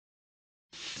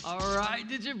All right,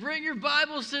 did you bring your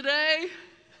Bibles today?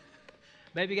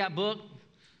 Baby got book?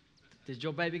 Did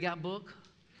your baby got book?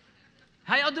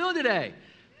 How y'all doing today?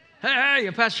 Hey,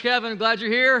 I'm Pastor Kevin. I'm glad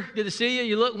you're here. Good to see you.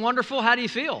 You look wonderful. How do you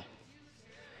feel?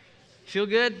 Feel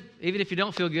good? Even if you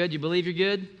don't feel good, you believe you're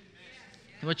good?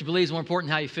 And what you believe is more important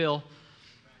than how you feel,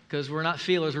 because we're not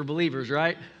feelers, we're believers,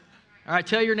 right? All right,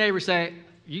 tell your neighbor, say,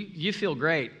 you feel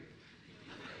great.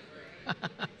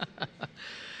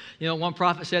 You know, one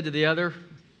prophet said to the other,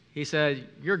 he said,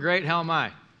 you're great, how am I?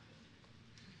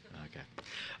 Okay.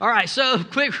 All right, so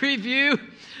quick review.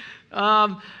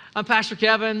 I'm Pastor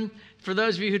Kevin. For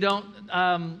those of you who don't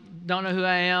know who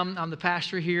I am, I'm the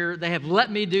pastor here. They have let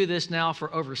me do this now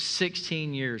for over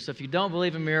 16 years. So if you don't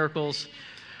believe in miracles,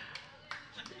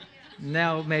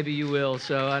 now maybe you will.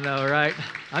 So I know, right?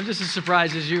 I'm just as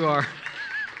surprised as you are.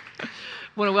 I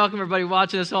want to welcome everybody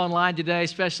watching us online today,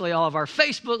 especially all of our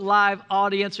Facebook Live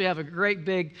audience. We have a great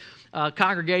big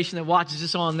congregation that watches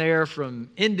us on there from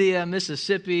India,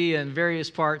 Mississippi, and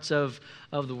various parts of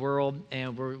the world.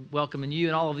 And we're welcoming you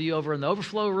and all of you over in the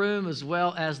overflow room, as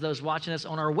well as those watching us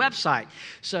on our website.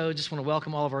 So just want to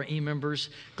welcome all of our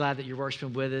e-members. Glad that you're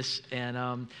worshiping with us.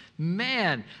 And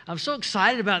man, I'm so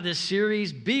excited about this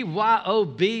series,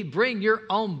 BYOB, Bring Your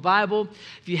Own Bible.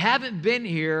 If you haven't been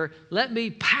here, let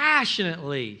me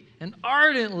passionately and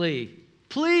ardently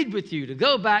plead with you to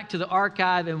go back to the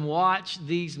archive and watch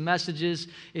these messages.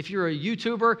 If you're a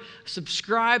YouTuber,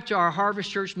 subscribe to our Harvest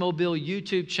Church Mobile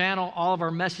YouTube channel. All of our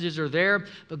messages are there.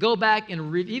 But go back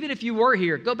and even if you were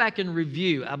here, go back and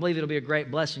review. I believe it'll be a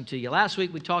great blessing to you. Last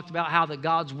week we talked about how that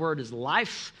God's Word is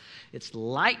life. It's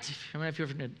light. I mean, if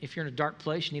you're in a dark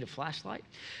place, you need a flashlight.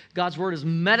 God's Word is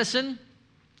medicine.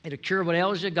 It'll cure what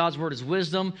ails you. God's Word is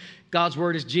wisdom. God's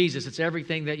Word is Jesus. It's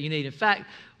everything that you need. In fact,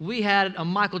 we had a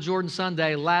Michael Jordan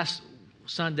Sunday last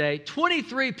Sunday.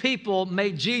 23 people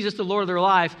made Jesus the Lord of their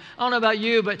life. I don't know about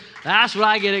you, but that's what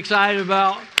I get excited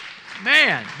about.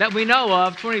 Man, that we know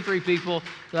of, 23 people.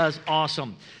 That's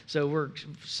awesome. So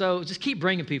just keep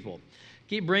bringing people.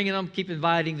 Keep bringing them, keep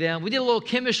inviting them. We did a little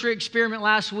chemistry experiment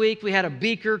last week. We had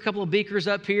a couple of beakers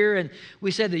up here, and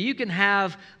we said that you can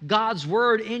have God's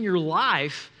Word in your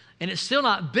life and it still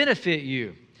not benefit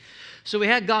you. So we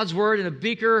had God's Word in a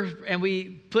beaker, and we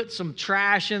put some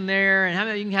trash in there. And how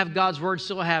many of you can have God's Word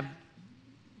still have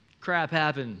crap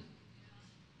happen?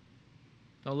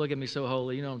 Don't look at me so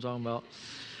holy. You know what I'm talking about.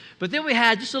 But then we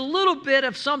had just a little bit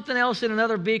of something else in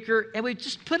another beaker, and we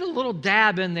just put a little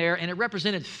dab in there, and it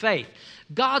represented faith.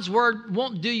 God's Word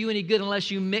won't do you any good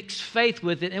unless you mix faith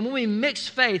with it. And when we mixed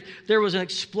faith, there was an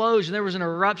explosion, there was an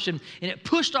eruption, and it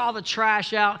pushed all the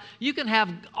trash out. You can have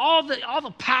all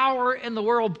the power in the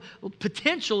world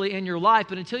potentially in your life,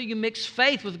 but until you mix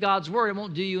faith with God's Word, it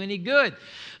won't do you any good.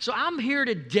 So I'm here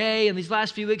today in these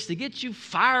last few weeks to get you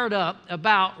fired up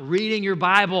about reading your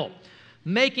Bible,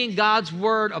 making God's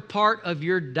Word a part of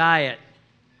your diet,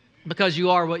 because you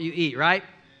are what you eat, right?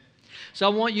 So I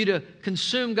want you to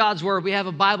consume God's Word. We have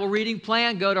a Bible reading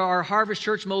plan. Go to our Harvest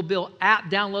Church Mobile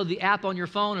app, download the app on your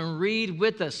phone, and read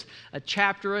with us. A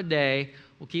chapter a day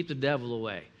will keep the devil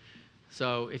away.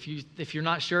 So if you're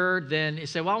not sure, then you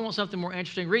say, well, I want something more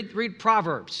interesting. Read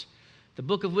Proverbs, the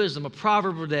book of wisdom. A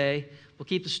proverb a day will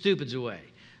keep the stupids away.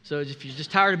 So if you're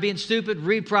just tired of being stupid,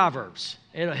 read Proverbs.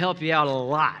 It'll help you out a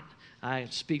lot. I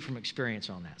speak from experience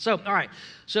on that. So, all right.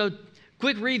 So,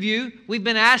 quick review. We've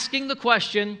been asking the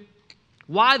question,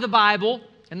 why the Bible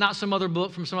and not some other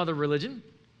book from some other religion?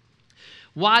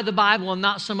 Why the Bible and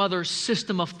not some other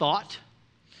system of thought?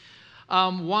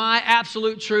 Why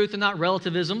absolute truth and not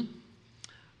relativism?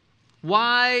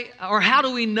 Why, or how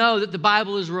do we know that the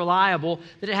Bible is reliable,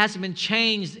 that it hasn't been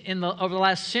changed over the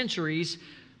last centuries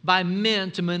by men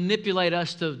to manipulate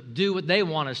us to do what they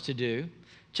want us to do?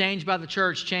 Changed by the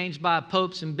church, changed by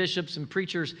popes and bishops and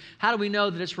preachers. How do we know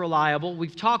that it's reliable?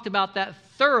 We've talked about that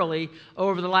thoroughly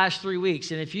over the last 3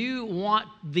 weeks. And if you want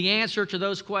the answer to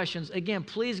those questions, again,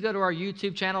 please go to our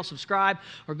YouTube channel, subscribe,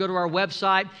 or go to our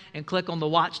website and click on the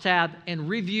Watch tab and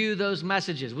review those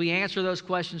messages. We answer those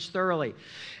questions thoroughly.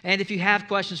 And if you have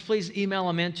questions, please email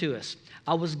them in to us.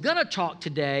 I was going to talk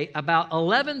today about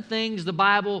 11 things the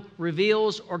Bible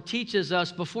reveals or teaches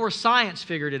us before science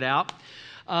figured it out.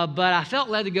 But I felt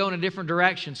led to go in a different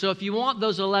direction. So if you want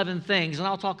those 11 things, and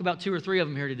I'll talk about 2 or 3 of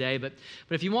them here today, but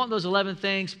if you want those 11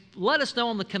 things, let us know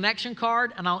on the connection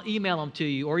card, and I'll email them to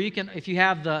you. Or you can, if you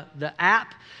have the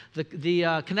app,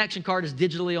 the connection card is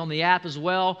digitally on the app as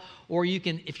well. Or you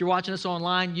can, if you're watching us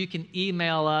online, you can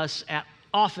email us at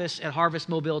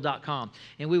office@harvestmobile.com,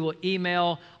 and we will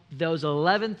email those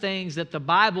 11 things that the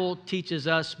Bible teaches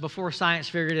us before science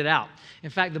figured it out. In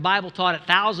fact, the Bible taught it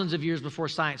thousands of years before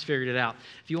science figured it out.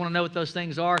 If you want to know what those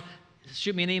things are,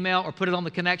 shoot me an email or put it on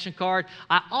the connection card.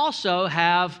 I also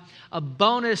have a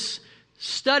bonus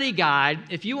study guide.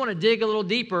 If you want to dig a little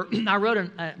deeper, I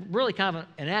wrote really kind of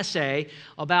an essay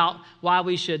about why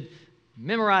we should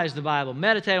memorize the Bible,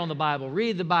 meditate on the Bible,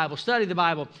 read the Bible, study the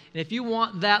Bible. And if you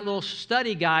want that little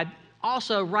study guide,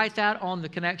 also write that on the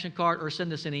connection card or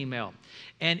send us an email.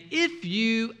 And if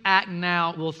you act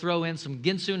now, we'll throw in some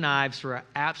Ginsu knives for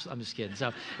apps. I'm just kidding.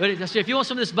 So if you want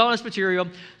some of this bonus material,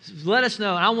 let us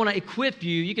know. And I want to equip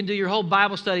you. You can do your whole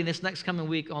Bible study this next coming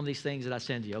week on these things that I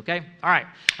send you, okay? All right.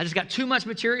 I just got too much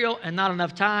material and not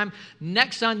enough time.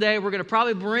 Next Sunday, we're going to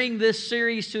probably bring this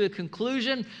series to a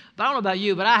conclusion. But I don't know about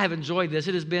you, but I have enjoyed this.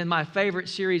 It has been my favorite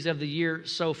series of the year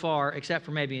so far, except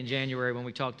for maybe in January when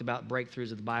we talked about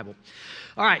breakthroughs of the Bible.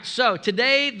 All right, so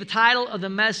today the title of the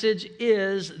message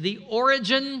is The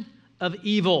Origin of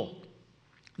Evil.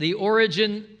 The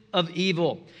Origin of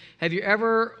Evil. Have you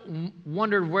ever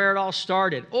wondered where it all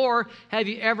started? Or have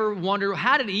you ever wondered,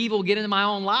 how did evil get into my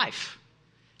own life?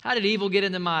 How did evil get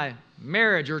into my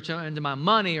marriage or into my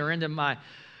money or into my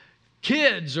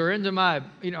kids or into my,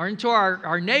 or into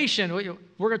our nation? We're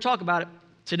going to talk about it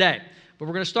today. But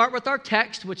we're going to start with our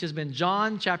text, which has been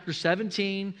John chapter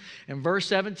 17 and verse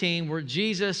 17, where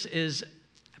Jesus is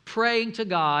praying to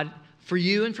God for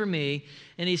you and for me.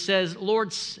 And he says,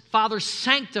 Lord, Father,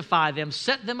 sanctify them,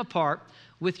 set them apart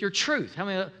with your truth. How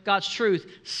many God's truth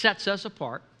sets us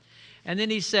apart? And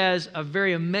then he says a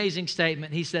very amazing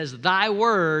statement. He says, thy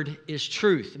word is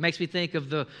truth. It makes me think of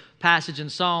the passage in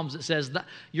Psalms that says,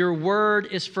 your word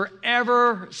is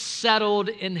forever settled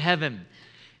in heaven.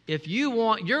 If you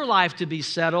want your life to be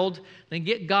settled, then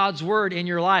get God's word in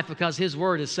your life because his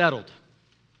word is settled.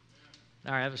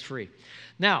 All right, that was free.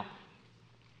 Now,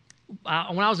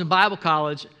 when I was in Bible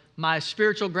college, my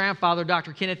spiritual grandfather,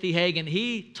 Dr. Kenneth E. Hagin,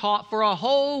 he taught for a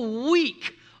whole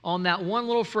week on that one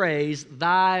little phrase,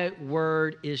 thy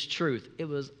word is truth. It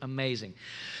was amazing.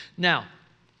 Now,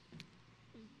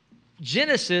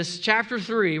 Genesis chapter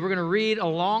 3, we're going to read a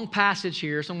long passage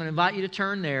here, so I'm going to invite you to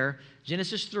turn there.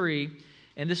 Genesis 3,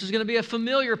 and this is going to be a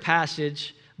familiar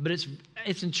passage, but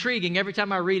it's intriguing. Every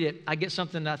time I read it, I get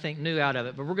something I think new out of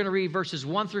it. But we're going to read verses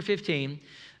 1 through 15,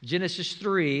 Genesis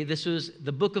 3. This is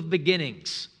the book of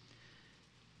beginnings.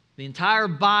 The entire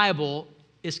Bible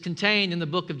is contained in the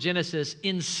book of Genesis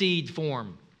in seed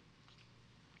form.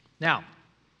 Now,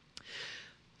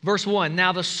 verse 1,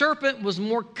 now the serpent was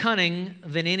more cunning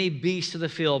than any beast of the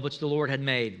field which the Lord had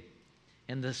made.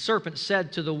 And the serpent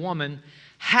said to the woman,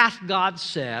 hath God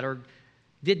said, or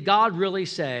did God really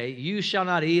say, you shall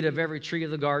not eat of every tree of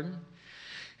the garden?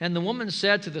 And the woman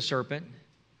said to the serpent,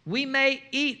 we may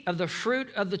eat of the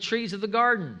fruit of the trees of the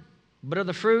garden, but of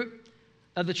the fruit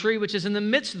of the tree which is in the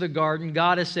midst of the garden,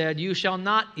 God has said, you shall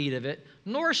not eat of it,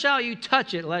 nor shall you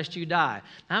touch it, lest you die.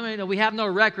 I mean, we have no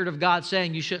record of God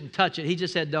saying you shouldn't touch it. He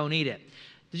just said, don't eat it.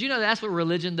 Did you know that's what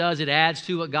religion does? It adds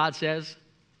to what God says.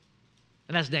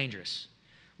 And that's dangerous.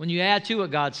 When you add to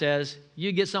what God says,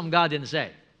 you get something God didn't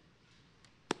say.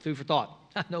 Food for thought.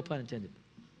 No pun intended.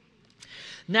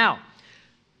 Now,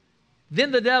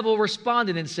 then the devil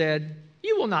responded and said,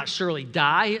 you will not surely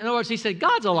die. In other words, he said,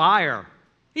 God's a liar.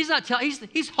 He's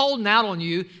holding out on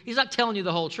you. He's not telling you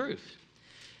the whole truth.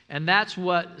 And that's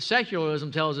what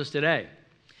secularism tells us today.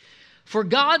 For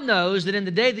God knows that in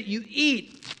the day that you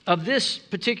eat of this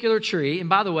particular tree, and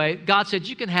by the way, God said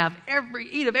you can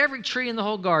eat of every tree in the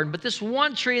whole garden, but this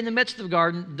one tree in the midst of the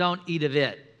garden, don't eat of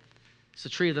it. It's the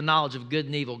tree of the knowledge of good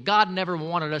and evil. God never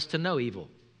wanted us to know evil.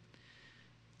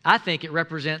 I think it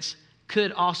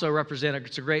could also represent,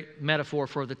 it's a great metaphor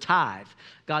for the tithe.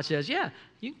 God says, yeah,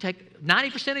 you can take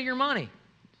 90% of your money,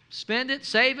 spend it,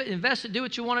 save it, invest it, do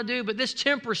what you want to do, but this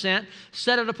 10%,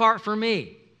 set it apart for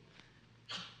me.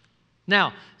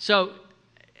 Now, so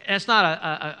it's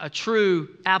not a true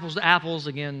apples to apples,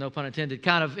 again, no pun intended,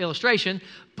 kind of illustration,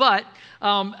 but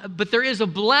there is a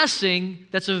blessing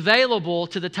that's available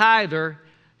to the tither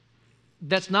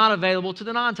that's not available to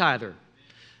the non-tither.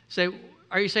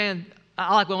 Are you saying,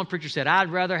 I like what one preacher said,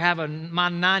 I'd rather have my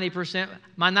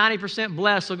 90%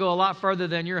 blessed will go a lot further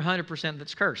than your 100%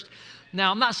 that's cursed. Now,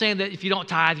 I'm not saying that if you don't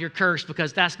tithe, you're cursed,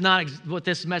 because that's not what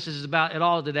this message is about at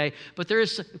all today. But there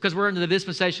is, because we're into the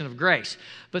dispensation of grace.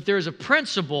 But there is a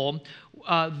principle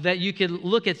that you can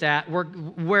look at that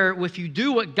where if you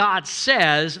do what God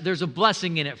says, there's a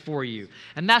blessing in it for you.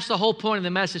 And that's the whole point of the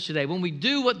message today. When we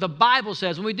do what the Bible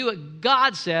says, when we do what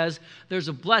God says, there's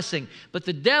a blessing. But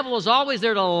the devil is always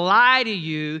there to lie to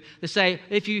you, to say,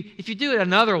 if you do it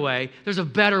another way, there's a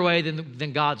better way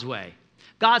than God's way.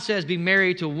 God says be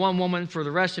married to one woman for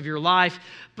the rest of your life,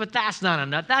 but that's not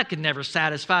enough. That could never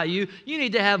satisfy you. You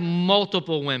need to have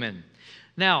multiple women.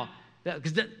 Now,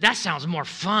 because that sounds more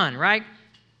fun, right?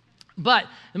 But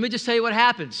let me just tell you what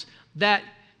happens. I'm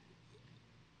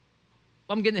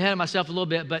getting ahead of myself a little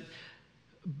bit,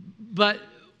 but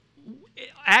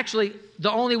actually,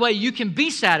 the only way you can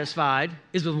be satisfied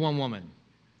is with one woman.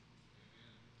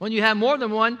 When you have more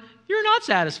than one, you're not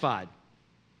satisfied.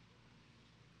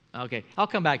 Okay, I'll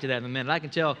come back to that in a minute. I can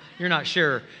tell you're not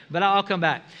sure, but I'll come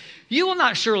back. You will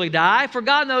not surely die, for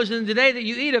God knows in the day that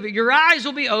you eat of it, your eyes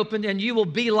will be opened and you will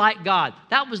be like God.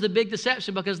 That was the big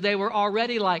deception because they were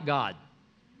already like God.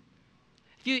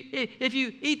 If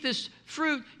you eat this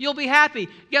fruit, you'll be happy.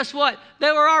 Guess what?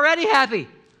 They were already happy.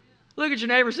 Look at your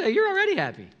neighbor and say, you're already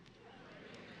happy.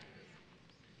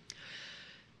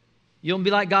 You'll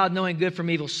be like God, knowing good from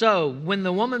evil. So, when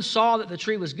the woman saw that the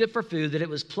tree was good for food, that it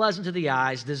was pleasant to the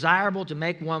eyes, desirable to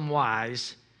make one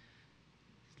wise,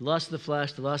 lust of the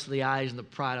flesh, the lust of the eyes, and the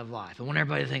pride of life. I want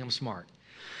everybody to think I'm smart.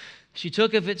 She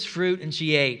took of its fruit and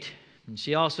she ate. And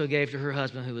she also gave to her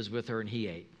husband who was with her, and he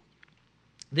ate.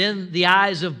 Then the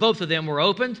eyes of both of them were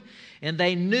opened, and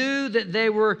they knew that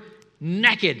they were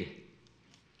naked.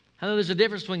 I know there's a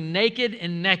difference between naked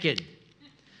and naked.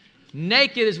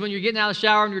 Naked is when you're getting out of the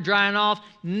shower and you're drying off.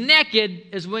 Naked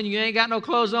is when you ain't got no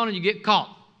clothes on and you get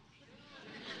caught.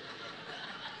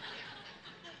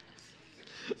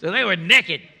 So they were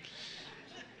naked.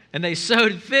 And they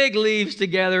sewed fig leaves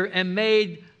together and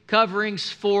made coverings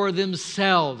for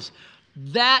themselves.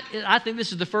 I think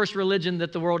this is the first religion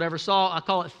that the world ever saw. I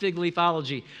call it fig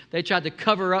leafology. They tried to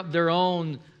cover up their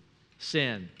own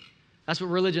sin. That's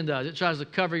what religion does. It tries to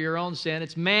cover your own sin.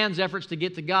 It's man's efforts to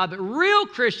get to God. But real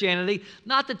Christianity,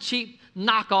 not the cheap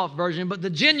knockoff version, but the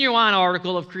genuine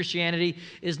article of Christianity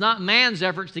is not man's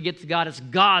efforts to get to God. It's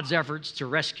God's efforts to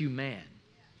rescue man.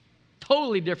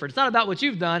 Totally different. It's not about what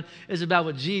you've done. It's about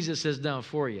what Jesus has done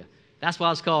for you. That's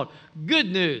why it's called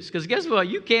good news. Because guess what?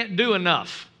 You can't do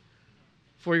enough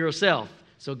for yourself.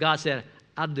 So God said,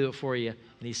 I'll do it for you.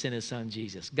 And he sent his son,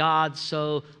 Jesus. God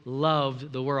so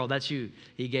loved the world. That's you.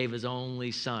 He gave his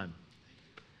only son.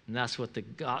 And that's what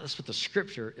the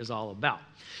scripture is all about.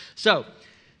 So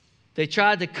they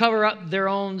tried to cover up their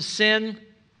own sin.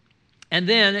 And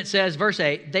then it says, verse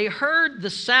 8, they heard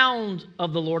the sound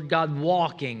of the Lord God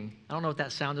walking. I don't know what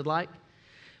that sounded like,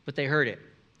 but they heard it.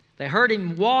 They heard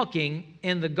him walking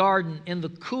in the garden in the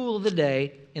cool of the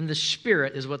day. In the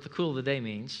spirit is what the cool of the day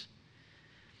means.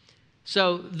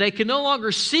 So they could no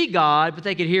longer see God, but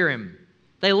they could hear him.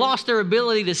 They lost their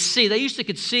ability to see. They used to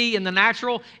could see in the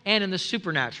natural and in the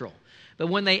supernatural. But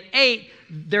when they ate,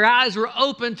 their eyes were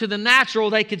open to the natural.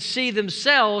 They could see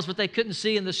themselves, but they couldn't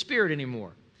see in the spirit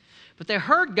anymore. But they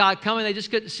heard God coming, they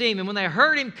just couldn't see him. And when they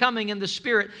heard him coming in the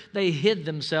spirit, they hid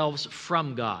themselves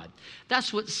from God.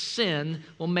 That's what sin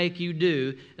will make you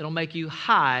do. It'll make you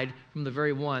hide from the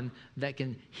very one that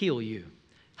can heal you.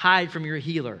 Hide from your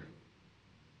healer.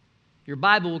 Your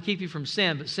Bible will keep you from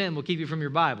sin, but sin will keep you from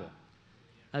your Bible,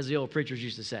 as the old preachers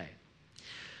used to say.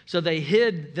 So they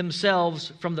hid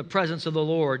themselves from the presence of the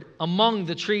Lord among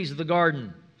the trees of the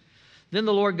garden. Then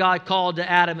the Lord God called to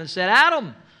Adam and said,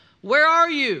 Adam, where are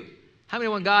you? How many,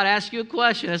 when God asks you a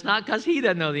question, it's not because he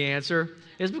doesn't know the answer.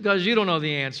 It's because you don't know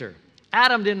the answer.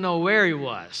 Adam didn't know where he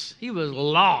was. He was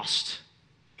lost.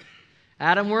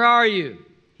 Adam, where are you?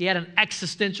 He had an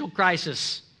existential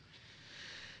crisis.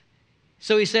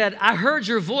 So he said, I heard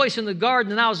your voice in the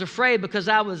garden, and I was afraid because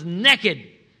I was naked,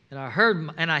 and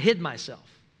I hid myself.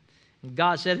 And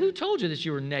God said, who told you that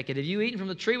you were naked? Have you eaten from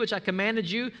the tree which I commanded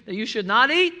you that you should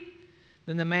not eat?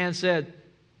 Then the man said,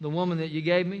 the woman that you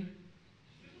gave me.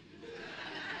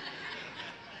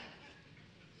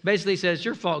 Basically, he said, it's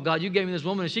your fault, God. You gave me this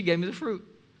woman, and she gave me the fruit.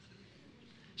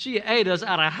 She ate us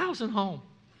out of house and home.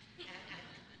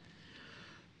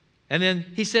 And then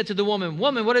he said to the woman,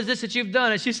 woman, what is this that you've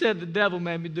done? And she said, the devil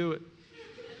made me do it.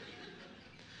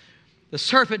 The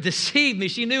serpent deceived me.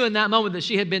 She knew in that moment that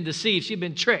she had been deceived. She had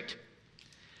been tricked.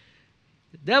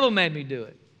 The devil made me do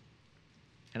it.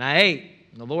 And I ate.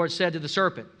 And the Lord said to the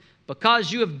serpent,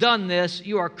 because you have done this,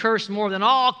 you are cursed more than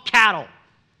all cattle.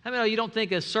 How many of you don't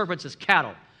think of serpents as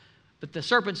cattle? But the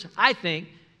serpents, I think,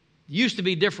 used to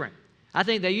be different. I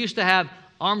think they used to have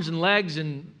arms and legs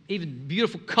and even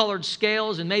beautiful colored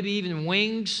scales and maybe even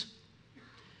wings.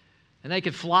 And they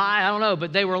could fly, I don't know,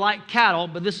 but they were like cattle.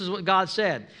 But this is what God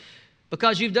said.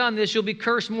 Because you've done this, you'll be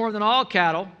cursed more than all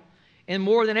cattle and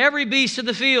more than every beast of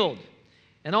the field.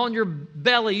 And on your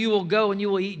belly you will go and you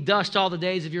will eat dust all the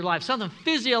days of your life. Something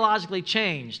physiologically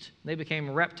changed. They became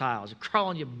reptiles. They crawl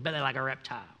on your belly like a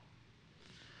reptile.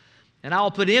 And I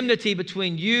will put enmity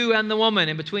between you and the woman,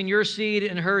 and between your seed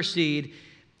and her seed,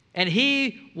 and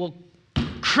he will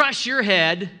crush your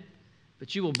head,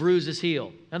 but you will bruise his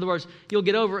heel. In other words, he'll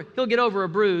get over a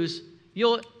bruise.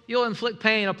 You'll inflict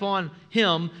pain upon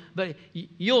him, but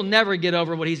you'll never get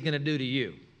over what he's going to do to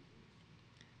you.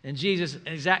 And Jesus,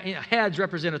 heads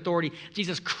represent authority.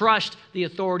 Jesus crushed the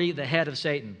authority, the head of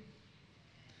Satan.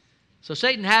 So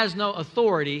Satan has no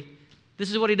authority.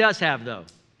 This is what he does have, though.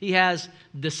 He has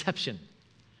deception.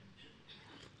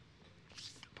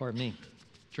 Pardon me,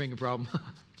 drinking problem.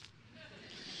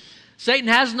 Satan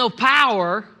has no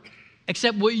power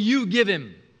except what you give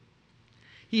him.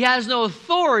 He has no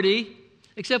authority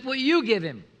except what you give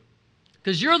him,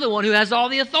 because you're the one who has all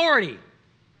the authority.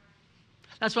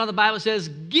 That's why the Bible says,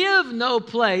 give no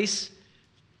place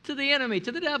to the enemy,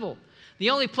 to the devil. The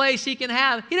only place he can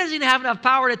have, he doesn't even have enough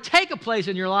power to take a place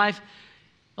in your life.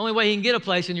 The only way he can get a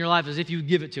place in your life is if you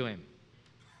give it to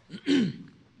him.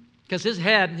 Because his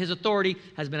head, his authority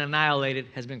has been annihilated,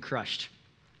 has been crushed.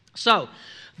 So,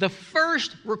 the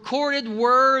first recorded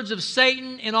words of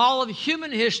Satan in all of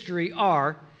human history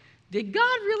are, did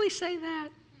God really say that?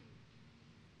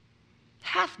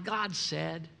 Hath God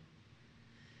said?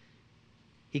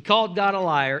 He called God a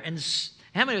liar. And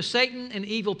how many of Satan and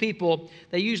evil people,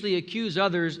 they usually accuse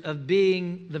others of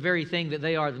being the very thing that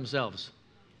they are themselves.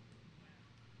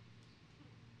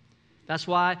 That's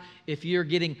why if you're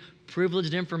getting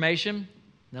privileged information,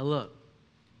 now look,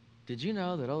 did you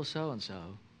know that so-and-so,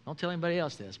 don't tell anybody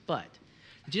else this, but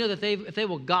did you know that if they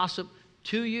will gossip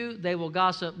to you, they will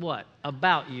gossip what?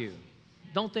 About you.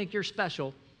 Don't think you're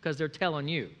special because they're telling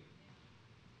you.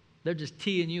 They're just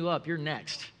teeing you up. You're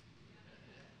next.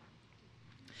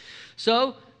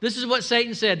 So, this is what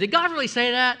Satan said. Did God really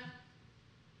say that?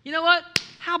 You know what?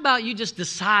 How about you just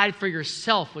decide for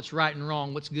yourself what's right and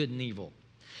wrong, what's good and evil?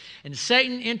 And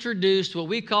Satan introduced what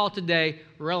we call today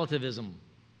relativism.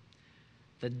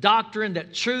 The doctrine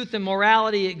that truth and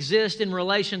morality exist in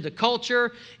relation to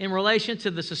culture, in relation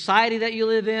to the society that you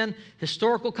live in,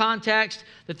 historical context,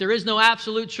 that there is no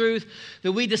absolute truth,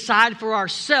 that we decide for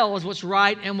ourselves what's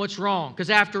right and what's wrong. Because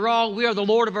after all, we are the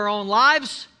Lord of our own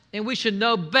lives, and we should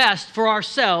know best for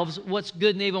ourselves what's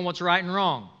good and evil and what's right and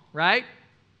wrong. Right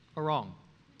or wrong?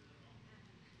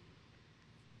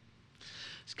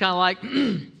 It's kind of like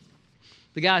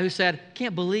the guy who said,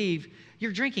 can't believe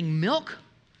you're drinking milk?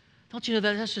 Don't you know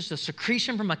that that's just a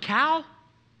secretion from a cow?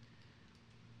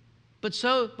 But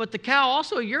the cow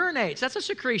also urinates. That's a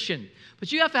secretion.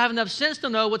 But you have to have enough sense to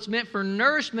know what's meant for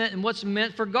nourishment and what's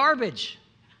meant for garbage.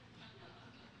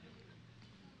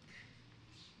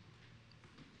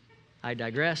 I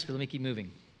digress, but let me keep moving.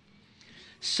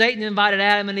 Satan invited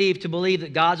Adam and Eve to believe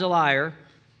that God's a liar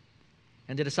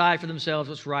and to decide for themselves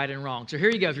what's right and wrong. So here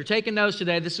you go. If you're taking notes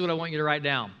today, this is what I want you to write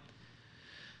down.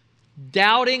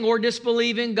 Doubting or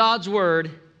disbelieving God's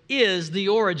word is the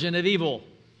origin of evil.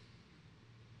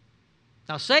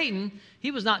 Now, Satan, he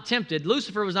was not tempted.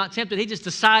 Lucifer was not tempted. He just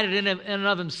decided in and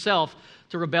of himself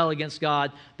to rebel against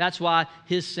God. That's why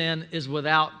his sin is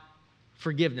without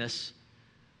forgiveness.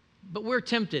 But we're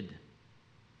tempted.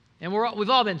 And we've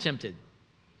all been tempted.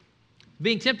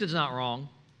 Being tempted is not wrong.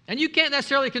 And you can't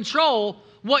necessarily control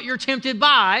what you're tempted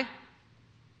by,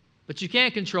 but you can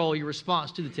control your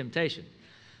response to the temptation.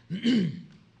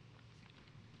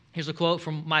 Here's a quote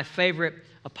from my favorite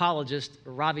apologist,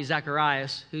 Ravi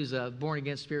Zacharias, who's a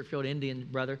born-again, spirit-filled Indian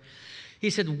brother.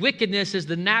 He said, wickedness is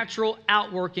the natural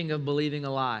outworking of believing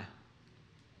a lie.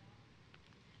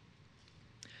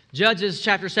 Judges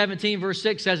chapter 17, verse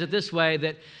 6 says it this way,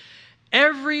 that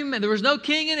there was no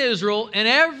king in Israel, and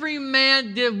every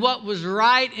man did what was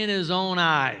right in his own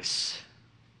eyes.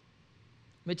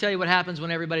 Let me tell you what happens when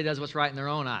everybody does what's right in their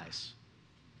own eyes.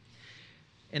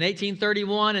 In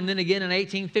 1831 and then again in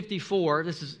 1854,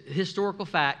 this is historical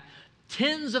fact,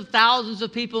 tens of thousands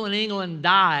of people in England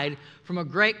died from a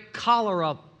great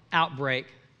cholera outbreak.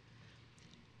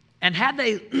 And had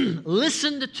they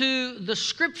listened to the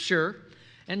Scripture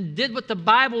and did what the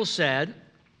Bible said,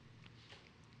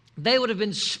 they would have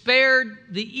been spared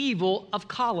the evil of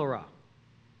cholera.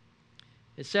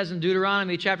 It says in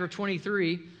Deuteronomy chapter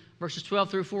 23, verses 12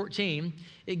 through 14,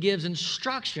 it gives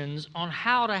instructions on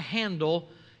how to handle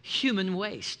human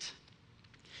waste.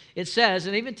 It says,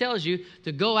 and even tells you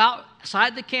to go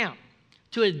outside the camp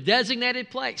to a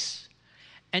designated place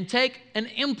and take an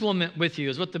implement with you,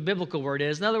 is what the biblical word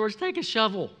is. In other words, take a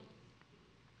shovel.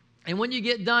 And when you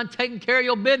get done taking care of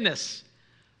your business,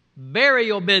 bury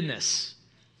your business,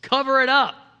 cover it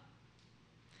up.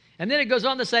 And then it goes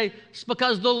on to say, it's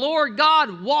because the Lord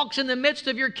God walks in the midst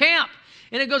of your camp.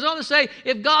 And it goes on to say,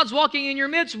 if God's walking in your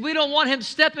midst, we don't want him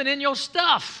stepping in your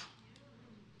stuff.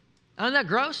 Isn't that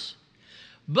gross?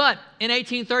 But in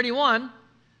 1831,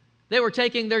 they were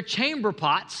taking their chamber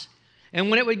pots, and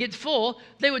when it would get full,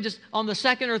 they would just, on the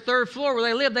second or third floor where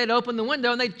they lived, they'd open the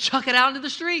window and they'd chuck it out into the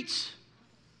streets.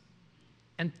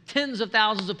 And tens of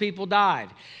thousands of people died.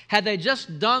 Had they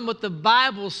just done what the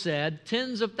Bible said,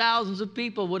 tens of thousands of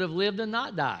people would have lived and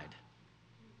not died.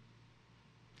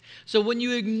 So when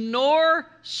you ignore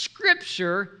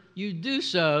Scripture, you do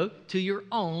so to your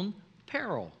own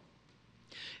peril.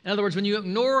 In other words, when you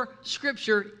ignore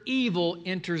Scripture, evil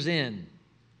enters in.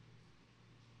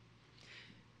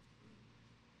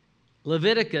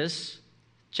 Leviticus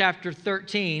chapter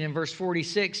 13 and verse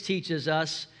 46 teaches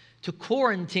us to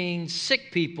quarantine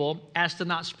sick people as to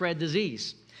not spread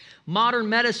disease. Modern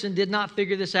medicine did not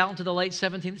figure this out until the late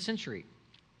 17th century.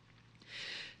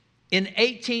 In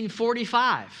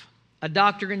 1845, a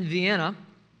doctor in Vienna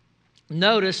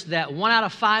noticed that 1 out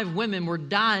of 5 women were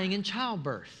dying in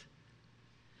childbirth.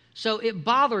 So it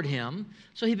bothered him,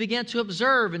 so he began to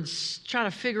observe and try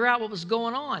to figure out what was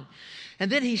going on.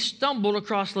 And then he stumbled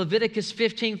across Leviticus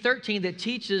 15:13 that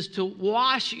teaches to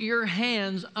wash your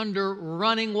hands under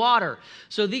running water.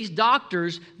 So these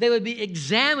doctors, they would be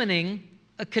examining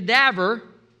a cadaver.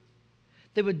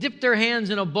 They would dip their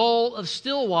hands in a bowl of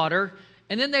still water,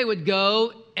 and then they would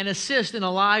go and assist in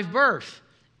a live birth.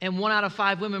 And 1 out of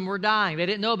 5 women were dying. They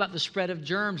didn't know about the spread of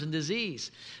germs and disease.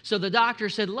 So the doctor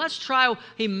said, let's try.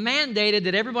 He mandated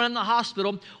that everyone in the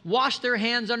hospital wash their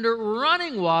hands under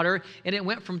running water, and it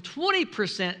went from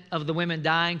 20% of the women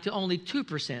dying to only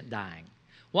 2% dying.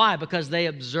 Why? Because they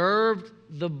observed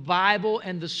the Bible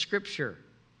and the Scripture.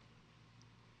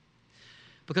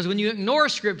 Because when you ignore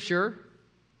Scripture,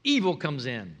 evil comes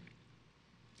in.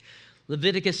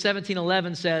 Leviticus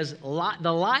 17:11 says,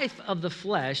 the life of the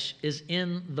flesh is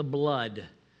in the blood.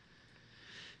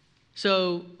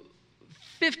 So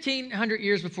 1,500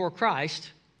 years before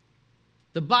Christ,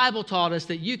 the Bible taught us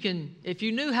that you can, if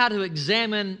you knew how to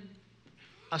examine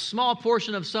a small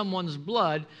portion of someone's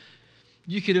blood,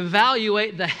 you could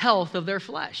evaluate the health of their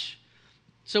flesh.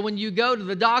 So when you go to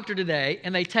the doctor today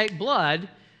and they take blood,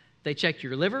 they check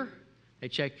your liver, they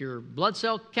check your blood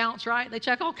cell counts, right? They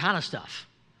check all kind of stuff.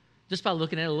 Just by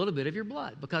looking at a little bit of your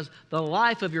blood, because the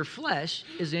life of your flesh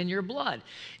is in your blood.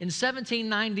 In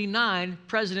 1799,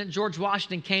 President George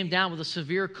Washington came down with a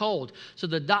severe cold. So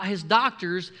his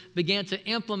doctors began to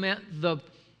implement the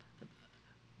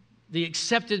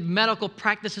accepted medical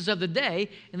practices of the day,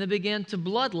 and they began to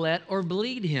bloodlet or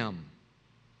bleed him.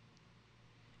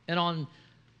 And on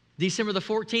December the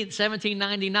 14th,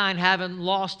 1799, having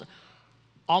lost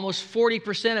almost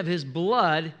 40% of his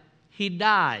blood, he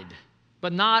died.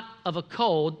 But not of a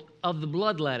cold, of the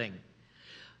bloodletting.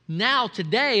 Now,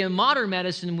 today, in modern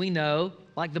medicine, we know,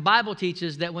 like the Bible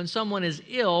teaches, that when someone is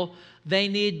ill, they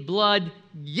need blood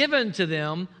given to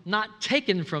them, not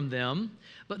taken from them.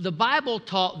 But the Bible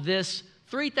taught this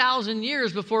 3,000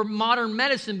 years before modern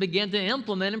medicine began to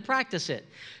implement and practice it.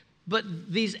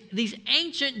 But these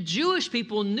ancient Jewish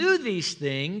people knew these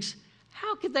things.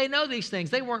 How could they know these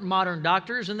things? They weren't modern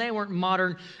doctors and they weren't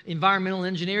modern environmental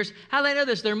engineers. How do they know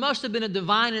this? There must have been a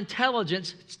divine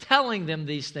intelligence telling them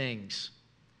these things.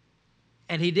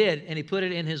 And he did, and he put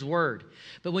it in his word.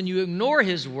 But when you ignore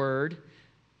his word,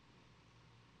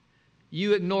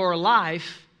 you ignore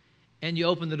life and you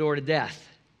open the door to death.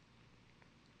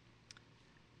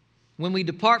 When we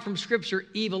depart from Scripture,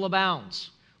 evil abounds.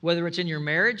 Whether it's in your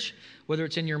marriage, whether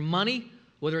it's in your money,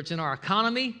 whether it's in our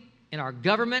economy, in our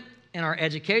government, in our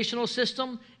educational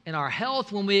system, in our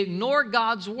health, when we ignore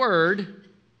God's word,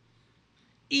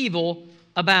 evil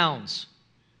abounds.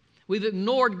 We've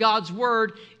ignored God's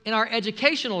word in our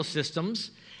educational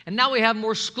systems, and now we have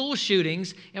more school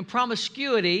shootings and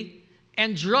promiscuity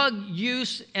and drug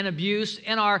use and abuse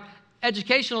in our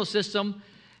educational system,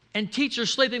 and teachers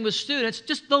sleeping with students.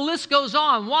 Just the list goes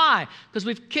on. Why? Because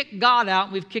we've kicked God out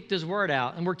and we've kicked his word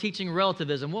out, and we're teaching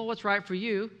relativism. Well, what's right for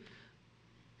you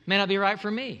may not be right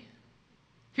for me.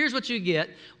 Here's what you get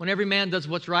when every man does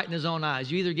what's right in his own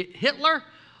eyes. You either get Hitler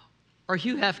or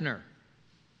Hugh Hefner.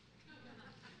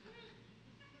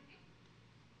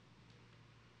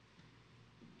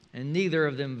 And neither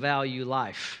of them valued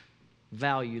life.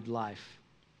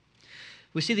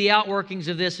 We see the outworkings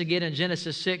of this again in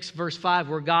Genesis 6, verse 5,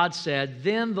 where God said,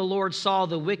 "Then the Lord saw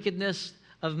the wickedness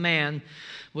of man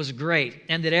was great,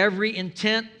 and that every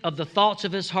intent of the thoughts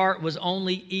of his heart was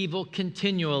only evil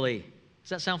continually." Does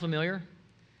that sound familiar?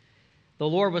 The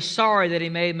Lord was sorry that he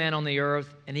made man on the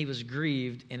earth, and he was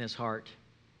grieved in his heart.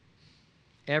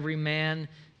 Every man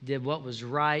did what was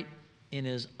right in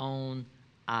his own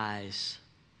eyes.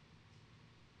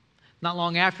 Not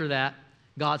long after that,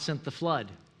 God sent the flood.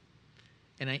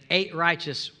 and 8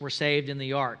 righteous were saved in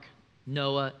the ark,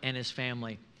 Noah and his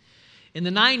family. In the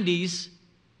 90s,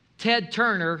 Ted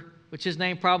Turner, which his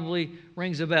name probably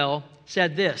rings a bell,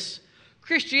 said this: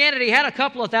 Christianity had a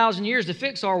couple of thousand years to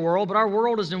fix our world, but our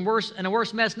world is in a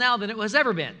worse mess now than it has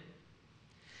ever been.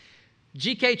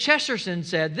 G.K. Chesterton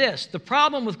said this: the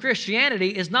problem with Christianity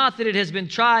is not that it has been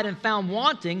tried and found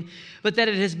wanting, but that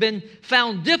it has been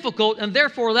found difficult and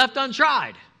therefore left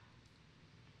untried.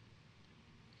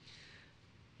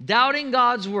 Doubting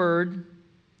God's word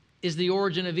is the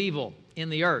origin of evil in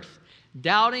the earth.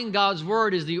 Doubting God's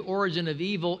word is the origin of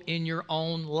evil in your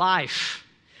own life.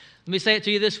 Let me say it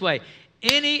to you this way.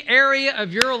 Any area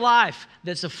of your life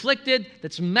that's afflicted,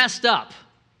 that's messed up,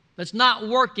 that's not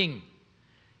working,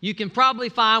 you can probably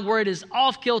find where it is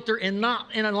off kilter and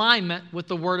not in alignment with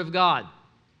the Word of God.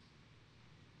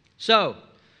 So,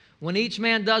 when each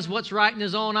man does what's right in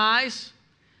his own eyes,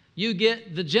 you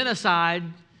get the genocide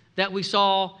that we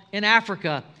saw in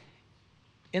Africa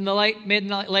in the late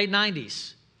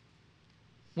 90s.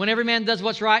 When every man does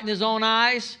what's right in his own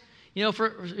eyes,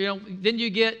 then you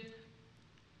get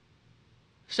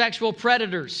sexual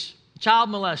predators, child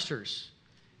molesters,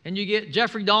 and you get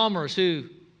Jeffrey Dahmers who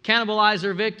cannibalize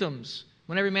their victims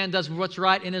when every man does what's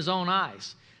right in his own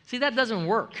eyes. See, that doesn't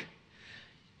work.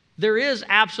 There is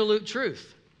absolute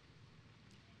truth.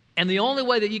 And the only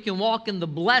way that you can walk in the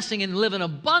blessing and live an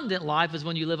abundant life is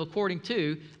when you live according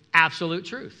to absolute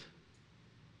truth.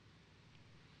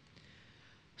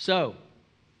 So,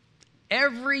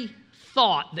 every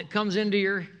thought that comes into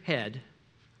your head,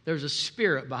 there's a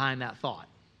spirit behind that thought.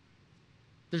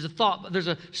 There's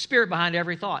a spirit behind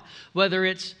every thought. Whether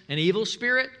it's an evil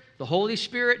spirit, the Holy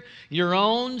Spirit, your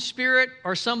own spirit,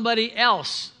 or somebody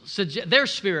else, their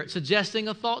spirit suggesting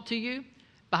a thought to you,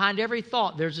 behind every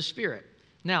thought there's a spirit.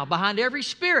 Now, behind every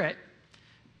spirit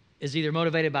is either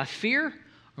motivated by fear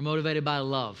or motivated by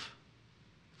love.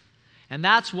 And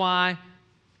that's why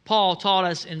Paul taught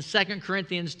us in 2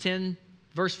 Corinthians 10,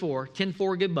 verse 4,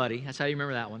 10:4, good buddy, that's how you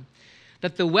remember that one,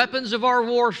 that the weapons of our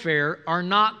warfare are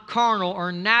not carnal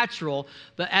or natural,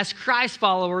 but as Christ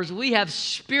followers, we have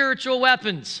spiritual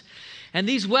weapons. And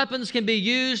these weapons can be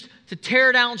used to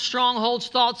tear down strongholds,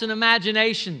 thoughts, and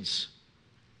imaginations.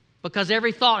 Because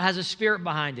every thought has a spirit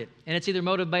behind it. And it's either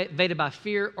motivated by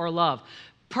fear or love.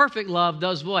 Perfect love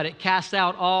does what? It casts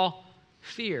out all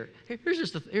fear.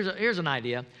 Here's an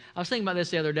idea. I was thinking about this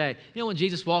the other day. You know, when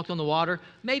Jesus walked on the water,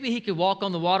 maybe he could walk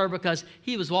on the water because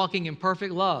he was walking in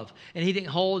perfect love and he didn't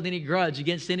hold any grudge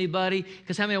against anybody.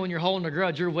 Because how many, when you're holding a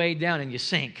grudge, you're weighed down and you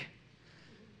sink?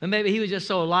 And maybe he was just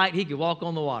so light he could walk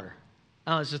on the water.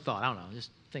 I don't know, it's just a thought. I don't know.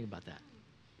 Just think about that.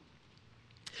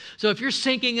 So if you're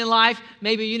sinking in life,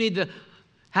 maybe you need to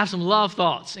have some love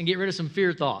thoughts and get rid of some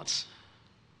fear thoughts.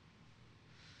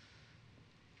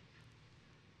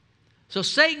 So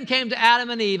Satan came to Adam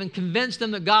and Eve and convinced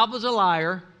them that God was a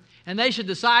liar and they should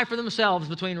decide for themselves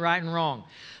between right and wrong.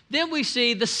 Then we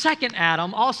see the second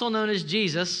Adam, also known as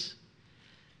Jesus.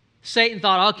 Satan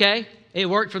thought, okay, it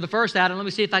worked for the first Adam. Let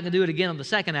me see if I can do it again on the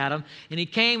second Adam. And he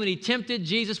came and he tempted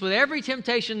Jesus with every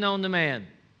temptation known to man.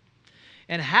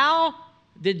 And how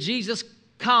did Jesus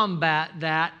combat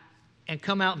that and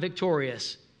come out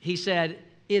victorious? He said,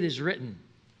 it is written.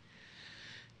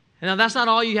 And now that's not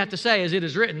all you have to say is it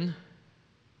is written.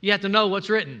 You have to know what's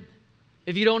written.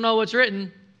 If you don't know what's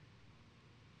written,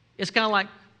 it's kind of like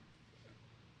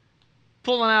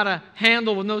pulling out a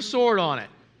handle with no sword on it.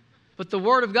 But the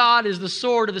Word of God is the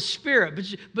sword of the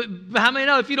Spirit. But how many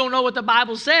know if you don't know what the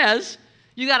Bible says,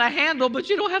 you got a handle, but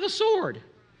you don't have a sword?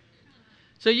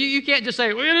 So you can't just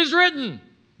say, well, it is written.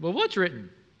 Well, what's written?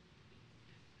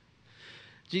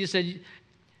 Jesus said,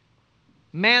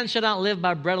 man shall not live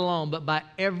by bread alone, but by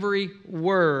every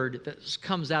word that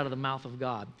comes out of the mouth of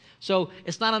God. So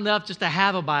it's not enough just to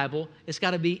have a Bible. It's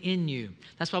got to be in you.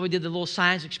 That's why we did the little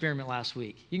science experiment last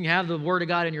week. You can have the Word of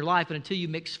God in your life, but until you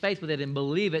mix faith with it and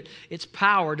believe it, its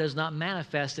power does not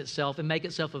manifest itself and make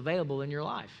itself available in your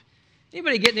life.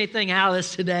 Anybody getting anything out of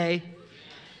this today?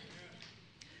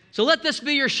 So let this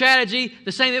be your strategy,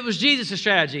 the same it was Jesus'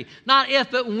 strategy. Not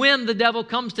if, but when the devil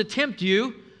comes to tempt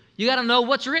you, you got to know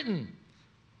what's written.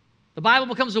 The Bible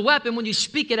becomes a weapon when you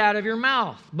speak it out of your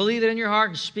mouth. Believe it in your heart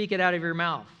and speak it out of your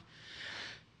mouth.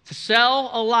 To sell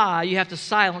a lie, you have to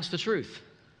silence the truth.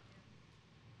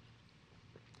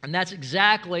 And that's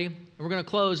exactly, and we're going to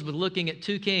close with looking at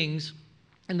 2 kings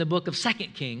in the book of 2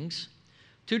 Kings.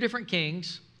 2 different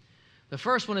kings. The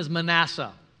first one is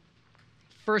Manasseh.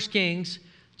 1 Kings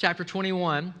chapter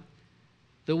 21.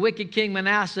 The wicked king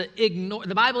Manasseh ignored.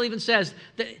 The Bible even says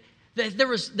that there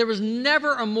was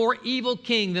never a more evil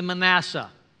king than Manasseh.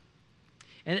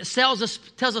 And it tells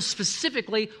us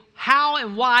specifically how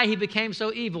and why he became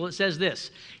so evil. It says this: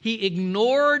 he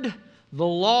ignored the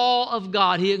law of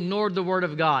God. He ignored the word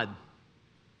of God.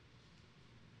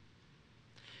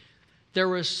 There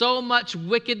was so much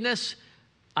wickedness,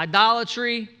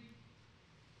 idolatry,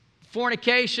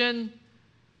 fornication.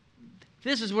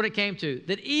 This is what it came to,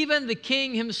 that even the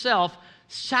king himself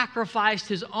sacrificed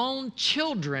his own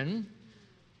children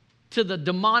to the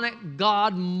demonic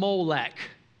god Molech.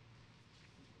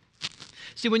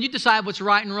 See, when you decide what's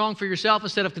right and wrong for yourself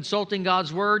instead of consulting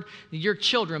God's word, your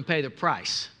children pay the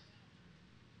price.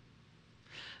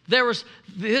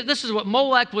 This is what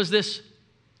Molech was, this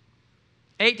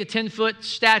 8 to 10 foot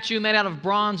statue made out of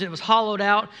bronze, and it was hollowed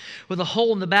out with a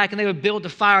hole in the back, and they would build the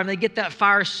fire, and they get that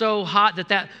fire so hot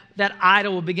that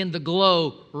idol would begin to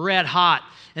glow red hot.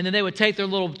 And then they would take their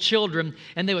little children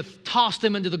and they would toss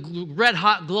them into the red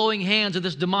hot glowing hands of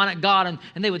this demonic god,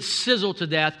 and they would sizzle to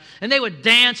death. And they would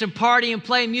dance and party and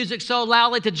play music so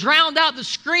loudly to drown out the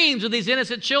screams of these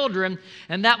innocent children.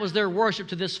 And that was their worship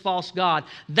to this false god.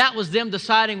 That was them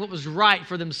deciding what was right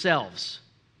for themselves.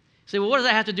 Say, well, what does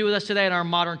that have to do with us today in our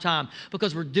modern time?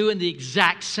 Because we're doing the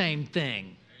exact same thing.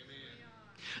 Amen.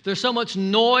 There's so much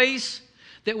noise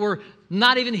that we're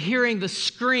not even hearing the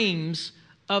screams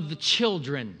of the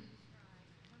children.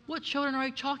 What children are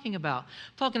you talking about?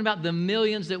 I'm talking about the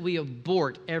millions that we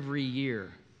abort every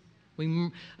year.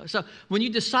 So when you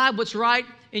decide what's right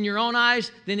in your own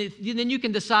eyes, then you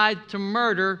can decide to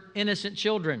murder innocent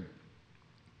children.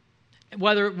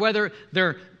 Whether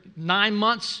they're 9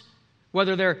 months,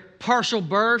 whether they're partial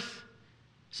birth.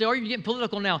 Say, oh, you're getting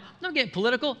political now. I'm not getting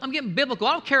political. I'm getting biblical.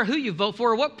 I don't care who you vote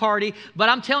for or what party, but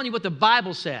I'm telling you what the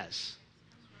Bible says.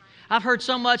 I've heard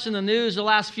so much in the news the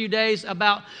last few days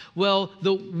about, well,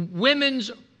 the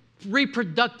women's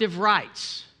reproductive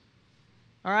rights.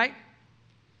 All right?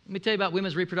 Let me tell you about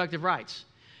women's reproductive rights.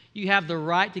 You have the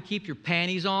right to keep your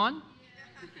panties on.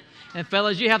 And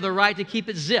fellas, you have the right to keep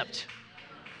it zipped.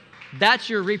 That's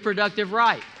your reproductive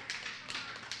right.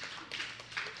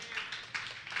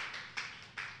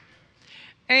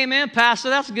 Amen, Pastor.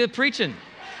 That's good preaching.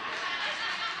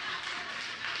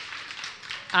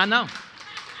 I know.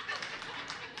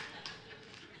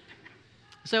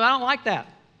 So I don't like that.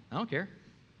 I don't care.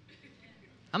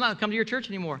 I'm not going to come to your church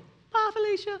anymore. Bye,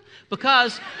 Felicia.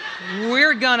 Because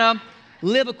we're going to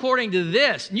live according to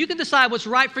this. And you can decide what's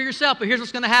right for yourself, but here's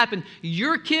what's going to happen.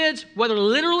 Your kids, whether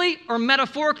literally or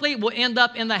metaphorically, will end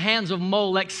up in the hands of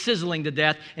Molech, sizzling to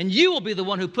death, and you will be the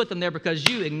one who put them there because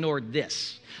you ignored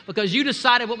this. Because you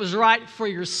decided what was right for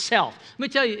yourself. Let me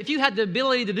tell you, if you had the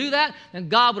ability to do that, then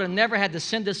God would have never had to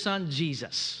send His Son,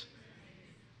 Jesus.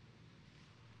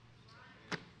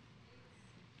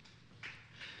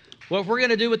 Well, if we're going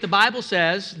to do what the Bible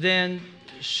says, then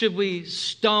should we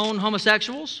stone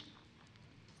homosexuals?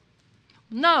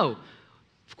 No,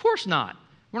 of course not.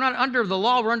 We're not under the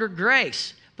law, we're under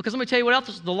grace. Because let me tell you what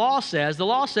else the law says. The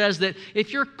law says that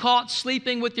if you're caught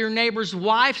sleeping with your neighbor's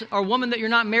wife or woman that you're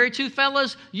not married to,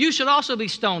 fellas, you should also be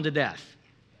stoned to death.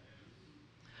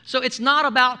 So it's not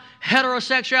about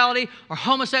heterosexuality or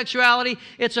homosexuality.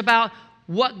 It's about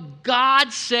what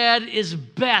God said is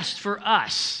best for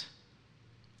us.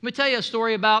 Let me tell you a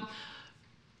story about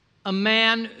a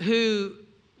man who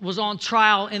was on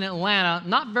trial in Atlanta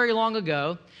not very long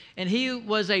ago, and he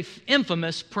was an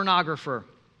infamous pornographer.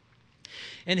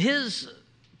 And his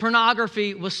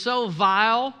pornography was so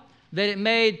vile that it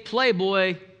made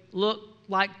Playboy look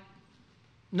like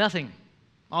nothing,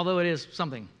 although it is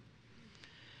something.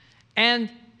 And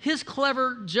his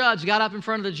clever judge got up in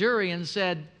front of the jury and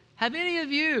said, have any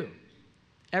of you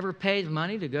ever paid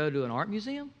money to go to an art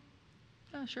museum?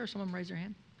 Oh, sure, some of them raised their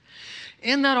hand.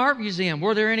 In that art museum,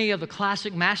 were there any of the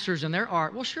classic masters in their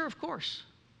art? Well, sure, of course.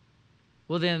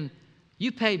 Well, then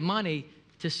you paid money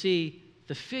to see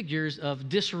the figures of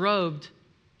disrobed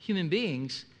human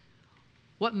beings.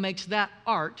 What makes that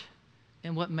art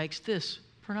and what makes this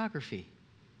pornography?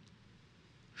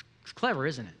 It's clever,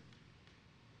 isn't it?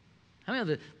 I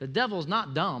mean, the devil's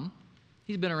not dumb.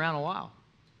 He's been around a while.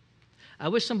 I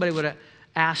wish somebody would have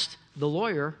asked the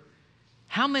lawyer,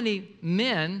 how many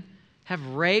men have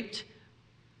raped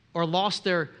or lost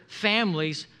their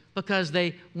families because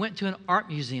they went to an art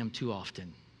museum too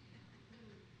often?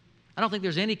 I don't think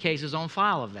there's any cases on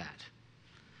file of that.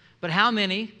 But how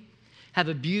many have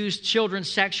abused children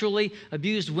sexually,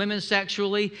 abused women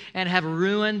sexually, and have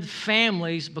ruined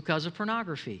families because of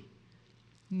pornography?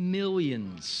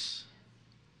 Millions.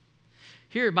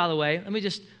 Here, by the way, let me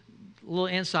just, a little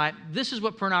insight. This is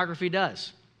what pornography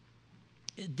does.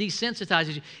 It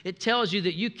desensitizes you. It tells you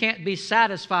that you can't be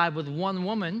satisfied with one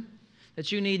woman,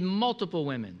 that you need multiple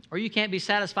women. Or you can't be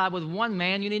satisfied with one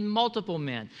man, you need multiple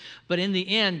men. But in the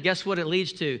end, guess what it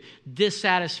leads to?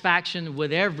 Dissatisfaction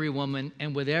with every woman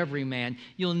and with every man.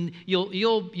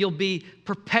 You'll be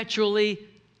perpetually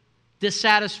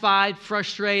dissatisfied,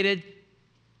 frustrated,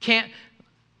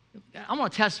 I'm going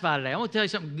to testify today. I want to tell you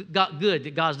something good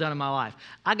that God's done in my life.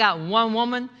 I got one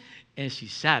woman, and she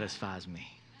satisfies me.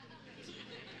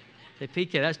 Hey,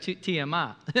 PK, that's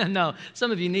TMI. No,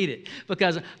 some of you need it.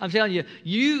 Because I'm telling you,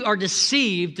 you are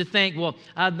deceived to think, well,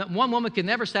 one woman could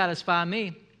never satisfy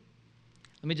me.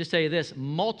 Let me just tell you this.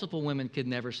 Multiple women could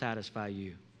never satisfy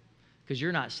you because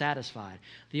you're not satisfied.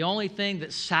 The only thing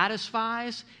that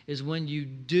satisfies is when you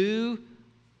do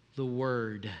the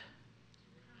word.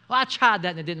 Well, I tried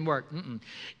that and it didn't work.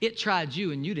 It tried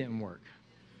you and you didn't work.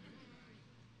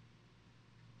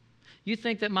 You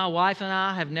think that my wife and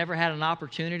I have never had an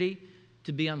opportunity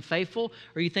to be unfaithful?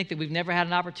 Or you think that we've never had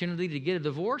an opportunity to get a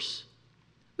divorce?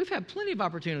 We've had plenty of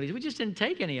opportunities. We just didn't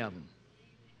take any of them.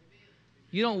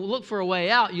 You don't look for a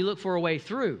way out. You look for a way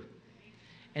through.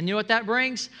 And you know what that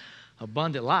brings?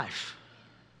 Abundant life.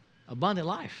 Abundant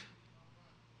life.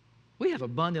 We have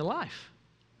abundant life.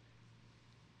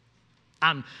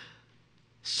 I'm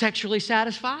sexually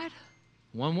satisfied.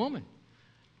 One woman.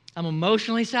 I'm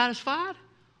emotionally satisfied.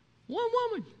 One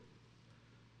woman.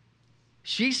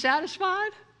 She's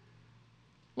satisfied.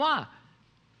 Why?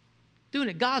 Doing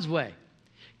it God's way.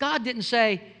 God didn't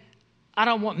say, I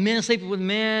don't want men sleeping with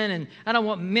men, and I don't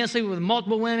want men sleeping with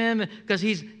multiple women because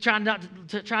he's trying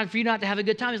for you not to have a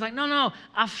good time. He's like, no,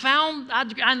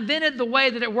 I invented the way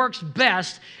that it works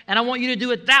best, and I want you to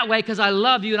do it that way because I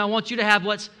love you and I want you to have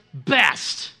what's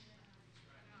best.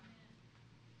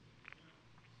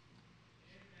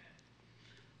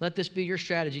 Let this be your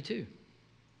strategy too.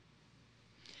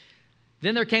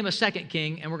 Then there came a second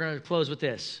king, and we're going to close with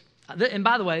this. And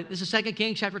by the way, this is 2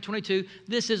 Kings chapter 22.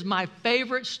 This is my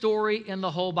favorite story in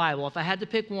the whole Bible. If I had to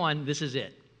pick one, this is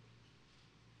it.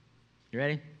 You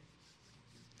ready?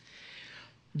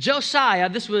 Josiah,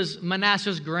 this was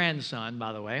Manasseh's grandson,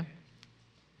 by the way.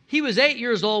 He was 8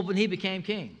 years old when he became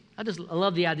king. I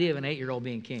love the idea of an 8-year-old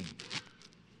being king.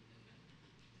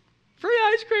 Free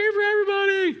ice cream for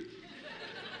everybody.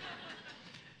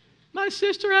 My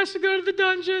sister has to go to the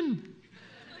dungeon.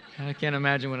 I can't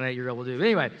imagine what an 8-year-old will do. But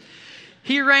anyway,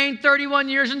 he reigned 31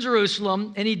 years in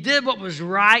Jerusalem, and he did what was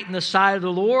right in the sight of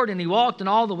the Lord, and he walked in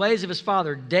all the ways of his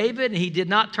father David, and he did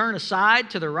not turn aside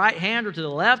to the right hand or to the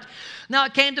left. Now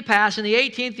it came to pass in the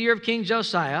 18th year of King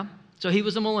Josiah, so he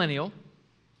was a millennial,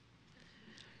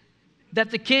 that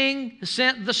the king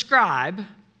sent the scribe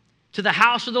to the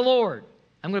house of the Lord.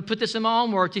 I'm going to put this in my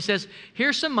own words. He says,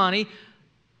 here's some money.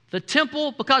 The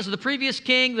temple, because of the previous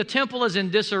king, the temple is in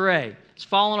disarray. It's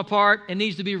fallen apart. It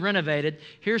needs to be renovated.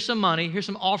 Here's some money. Here's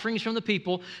some offerings from the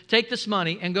people. Take this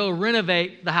money and go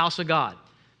renovate the house of God.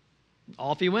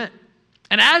 Off he went.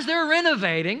 And as they're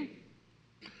renovating,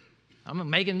 I'm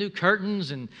making new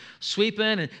curtains and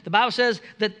sweeping. And the Bible says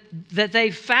that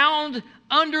they found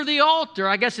under the altar,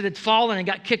 I guess it had fallen and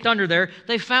got kicked under there,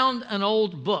 they found an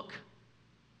old book.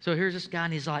 So here's this guy,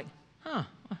 and he's like, I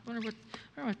wonder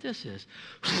what this is.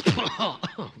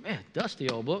 Oh, man, dusty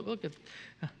old book. Look at,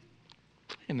 wait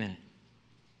a minute.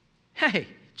 Hey,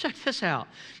 check this out.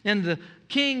 And the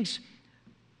king's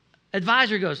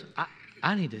advisor goes,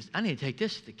 I need to take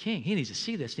this to the king. He needs to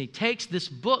see this. And he takes this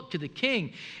book to the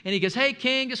king. And he goes, hey,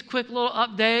 king, just quick little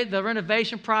update. The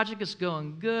renovation project is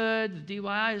going good. The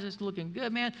DIY is just looking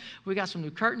good, man. We got some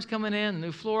new curtains coming in, a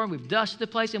new floor, and we've dusted the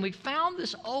place. And we found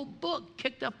this old book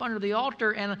kicked up under the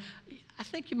altar. And I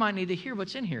think you might need to hear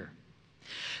what's in here.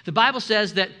 The Bible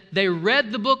says that they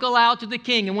read the book aloud to the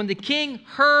king. And when the king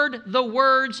heard the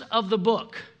words of the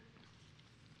book,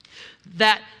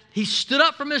 that he stood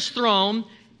up from his throne,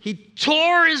 he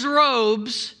tore his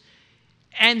robes,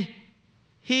 and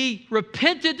he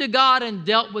repented to God and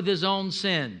dealt with his own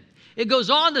sin. It goes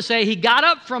on to say he got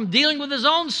up from dealing with his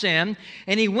own sin,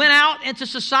 and he went out into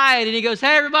society, and he goes,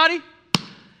 hey, everybody,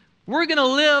 we're going to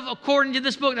live according to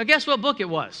this book. Now, guess what book it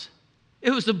was? It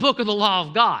was the book of the law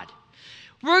of God.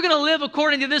 We're going to live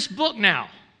according to this book now.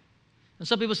 And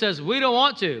some people says, we don't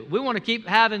want to. We want to keep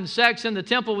having sex in the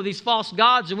temple with these false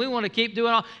gods, and we want to keep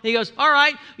doing all. And he goes, all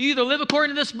right, you either live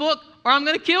according to this book or I'm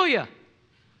going to kill you.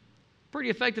 Pretty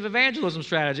effective evangelism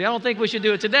strategy. I don't think we should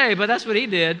do it today, but that's what he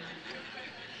did.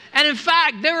 And in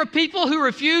fact, there were people who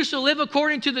refused to live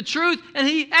according to the truth, and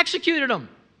he executed them.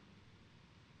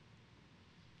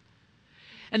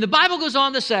 And the Bible goes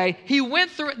on to say, he went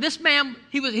through, this man,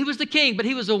 he was the king, but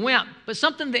he was a wimp. But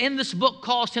something in this book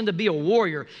caused him to be a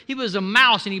warrior. He was a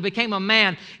mouse and he became a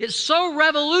man. It so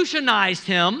revolutionized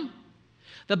him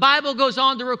The Bible goes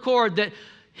on to record that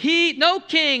no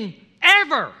king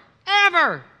ever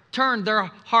turned their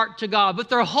heart to God with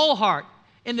their whole heart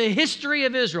in the history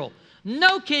of Israel.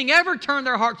 No king ever turned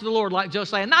their heart to the Lord like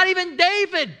Josiah, not even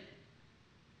David.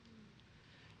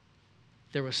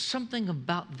 There was something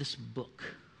about this book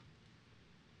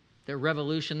that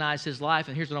revolutionized his life,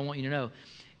 and here's what I want you to know.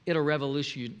 It'll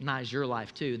revolutionize your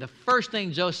life too. The first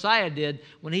thing Josiah did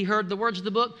when he heard the words of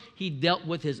the book, he dealt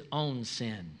with his own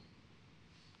sin.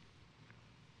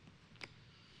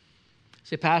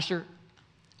 Say, Pastor,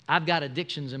 I've got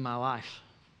addictions in my life.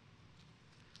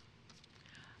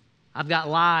 I've got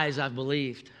lies I've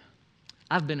believed.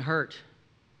 I've been hurt.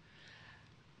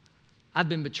 I've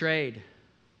been betrayed.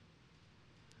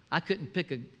 I couldn't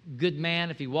pick a good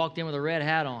man if he walked in with a red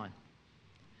hat on.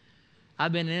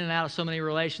 I've been in and out of so many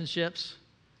relationships.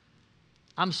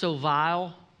 I'm so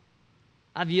vile.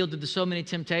 I've yielded to so many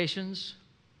temptations.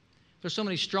 There's so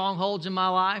many strongholds in my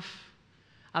life.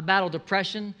 I battled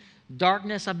depression,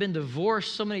 darkness. I've been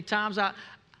divorced so many times.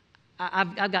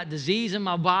 I've got disease in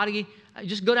my body.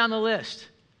 Just go down the list.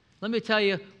 Let me tell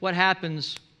you what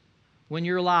happens when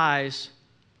your lies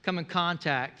come in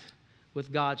contact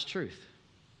with God's truth.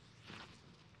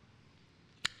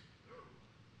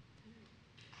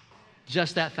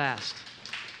 Just that fast.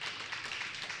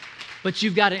 But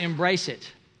you've got to embrace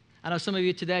it. I know some of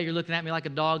you today, you're looking at me like a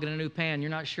dog in a new pan.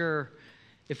 You're not sure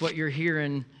if what you're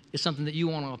hearing is something that you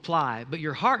want to apply. But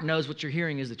your heart knows what you're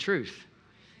hearing is the truth.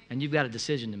 And you've got a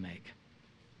decision to make.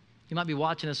 You might be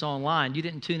watching us online. You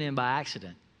didn't tune in by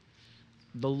accident.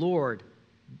 The Lord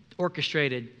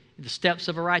orchestrated the steps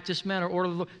of a righteous man,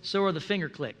 or so are the finger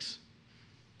clicks.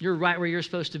 You're right where you're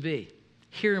supposed to be,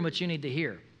 hearing what you need to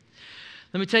hear.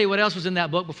 Let me tell you what else was in that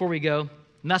book before we go,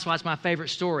 and that's why it's my favorite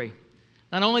story.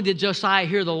 Not only did Josiah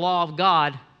hear the law of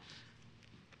God,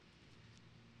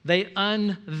 they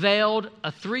unveiled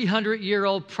a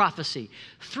 300-year-old prophecy.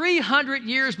 300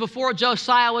 years before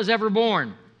Josiah was ever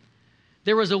born,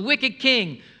 there was a wicked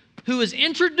king who was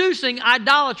introducing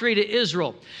idolatry to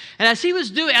Israel. And as he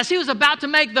was about to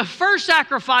make the first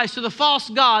sacrifice to the false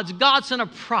gods, God sent a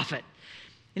prophet.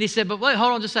 And he said, but wait,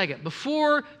 hold on just a second.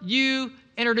 Before you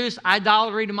introduce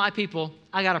idolatry to my people,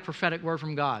 I got a prophetic word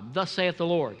from God. Thus saith the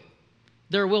Lord,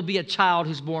 there will be a child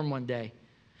who's born one day.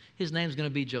 His name's going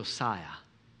to be Josiah.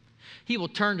 He will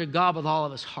turn to God with all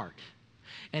of his heart.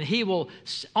 And he will,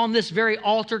 on this very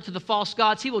altar to the false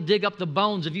gods, he will dig up the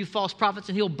bones of you false prophets,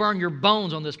 and he'll burn your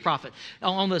bones on this prophet,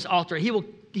 on this altar. He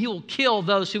will kill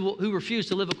those who refuse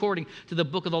to live according to the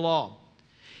book of the law.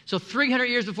 So 300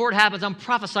 years before it happens, I'm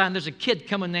prophesying there's a kid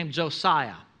coming named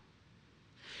Josiah.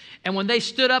 And when they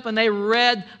stood up and they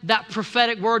read that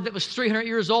prophetic word that was 300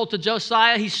 years old to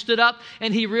Josiah, he stood up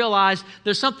and he realized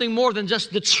there's something more than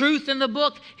just the truth in the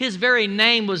book. His very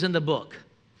name was in the book.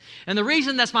 And the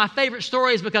reason that's my favorite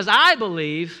story is because I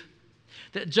believe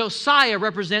that Josiah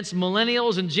represents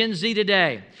millennials and Gen Z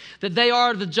today, that they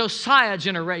are the Josiah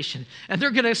generation. And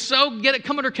they're going to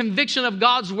come under conviction of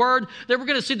God's word, that we're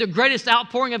going to see the greatest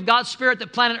outpouring of God's Spirit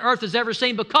that planet Earth has ever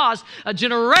seen, because a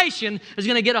generation is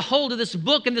going to get a hold of this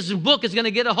book, and this book is going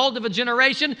to get a hold of a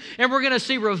generation, and we're going to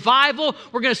see revival,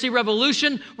 we're going to see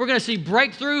revolution, we're going to see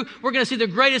breakthrough, we're going to see the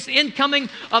greatest incoming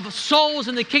of souls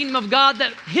in the kingdom of God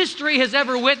that history has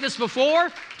ever witnessed before.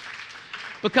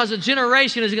 Because a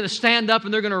generation is going to stand up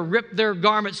and they're going to rip their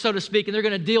garments, so to speak, and they're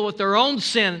going to deal with their own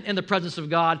sin in the presence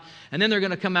of God. And then they're going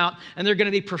to come out and they're going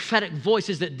to be prophetic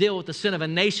voices that deal with the sin of a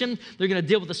nation. They're going to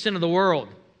deal with the sin of the world.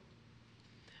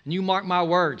 And you mark my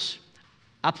words,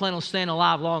 I plan on staying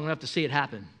alive long enough to see it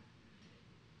happen.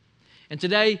 And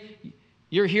today,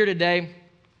 you're here today,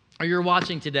 or you're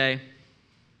watching today,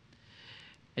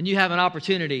 and you have an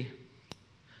opportunity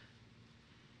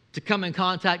to come in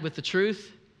contact with the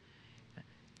truth.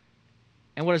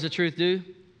 And what does the truth do?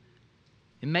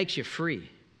 It makes you free.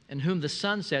 And whom the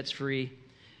Son sets free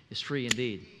is free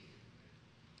indeed.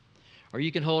 Or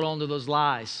you can hold on to those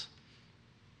lies.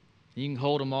 You can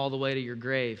hold them all the way to your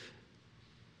grave.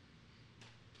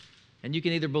 And you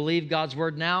can either believe God's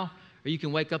word now, or you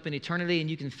can wake up in eternity and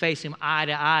you can face him eye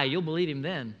to eye. You'll believe him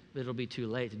then, but it'll be too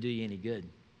late to do you any good.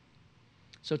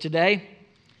 So today,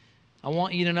 I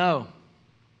want you to know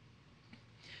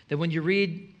that when you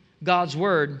read God's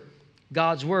word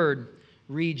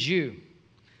reads you.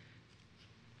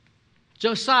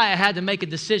 Josiah had to make a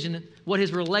decision what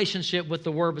his relationship with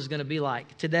the word was going to be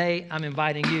like. Today, I'm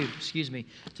inviting you,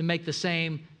 to make the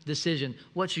same decision.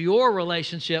 What's your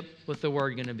relationship with the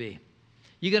word going to be?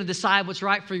 You going to decide what's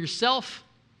right for yourself?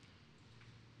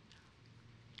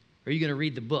 Or are you going to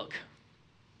read the book?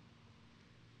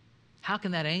 How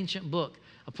can that ancient book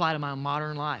apply to my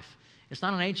modern life? It's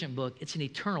not an ancient book. It's an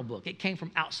eternal book. It came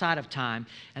from outside of time,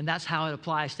 and that's how it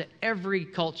applies to every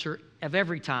culture of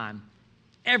every time,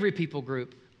 every people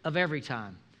group of every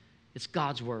time. It's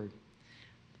God's Word.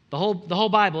 The whole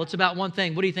Bible, it's about one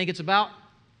thing. What do you think it's about?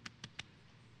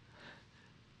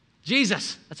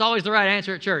 Jesus. That's always the right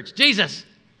answer at church. Jesus.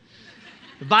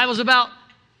 The Bible's about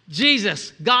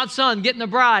Jesus, God's Son, getting a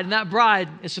bride, and that bride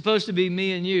is supposed to be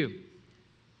me and you.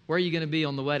 Where are you going to be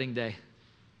on the wedding day?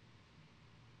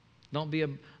 Don't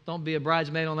be a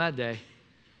bridesmaid on that day.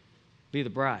 Be the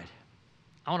bride.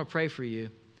 I want to pray for you.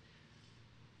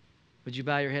 Would you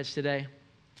bow your heads today?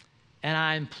 And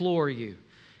I implore you,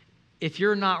 if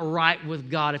you're not right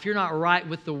with God, if you're not right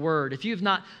with the Word, if you've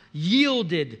not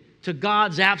yielded to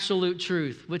God's absolute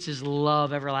truth, which is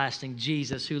love everlasting,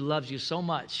 Jesus, who loves you so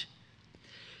much,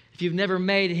 if you've never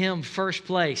made Him first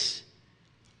place,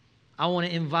 I want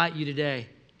to invite you today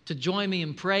to join me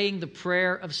in praying the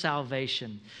prayer of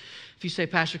salvation. If you say,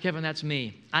 Pastor Kevin, that's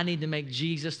me. I need to make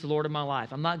Jesus the Lord of my life.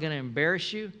 I'm not going to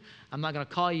embarrass you. I'm not going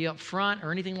to call you up front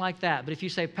or anything like that. But if you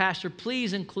say, Pastor,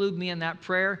 please include me in that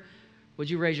prayer, would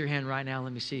you raise your hand right now?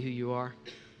 Let me see who you are.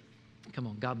 Come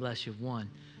on, God bless you. 1,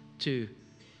 2,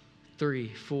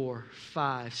 3, 4,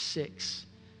 5, 6.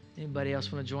 Anybody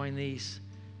else want to join these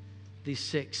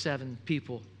 6, 7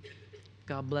 people?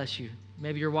 God bless you.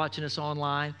 Maybe you're watching us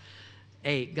online.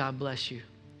 8, God bless you.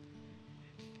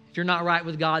 If you're not right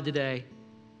with God today,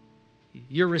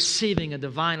 you're receiving a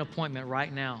divine appointment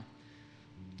right now.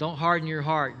 Don't harden your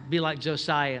heart. Be like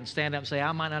Josiah and stand up and say,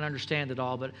 I might not understand it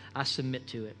all, but I submit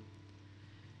to it.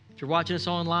 If you're watching us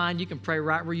online, you can pray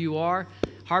right where you are.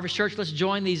 Harvest Church, let's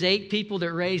join these 8 people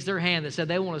that raised their hand that said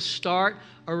they want to start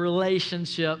a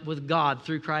relationship with God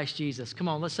through Christ Jesus. Come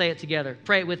on, let's say it together.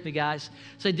 Pray it with me, guys.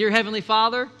 Say, Dear Heavenly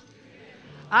Father,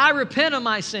 I repent of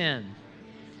my sin.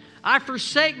 I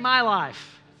forsake my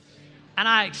life, and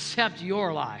I accept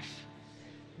your life.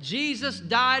 Jesus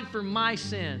died for my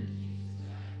sin.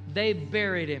 They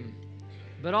buried him.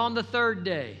 But on the 3rd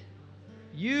day,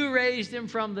 you raised him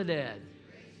from the dead.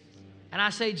 And I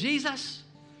say, Jesus,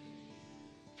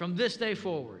 from this day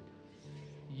forward,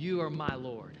 you are my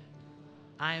Lord.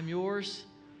 I am yours.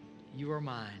 You are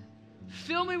mine.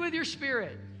 Fill me with your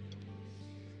Spirit.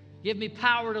 Give me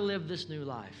power to live this new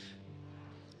life.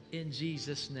 In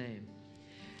Jesus' name.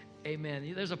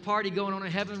 Amen. There's a party going on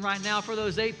in heaven right now for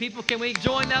those 8 people. Can we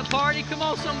join that party? Come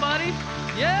on, somebody.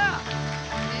 Yeah.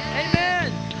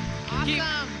 Amen.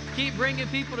 Awesome. Keep bringing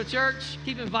people to church.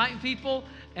 Keep inviting people.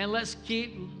 And let's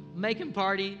keep making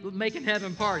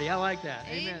heaven party. I like that.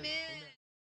 Amen.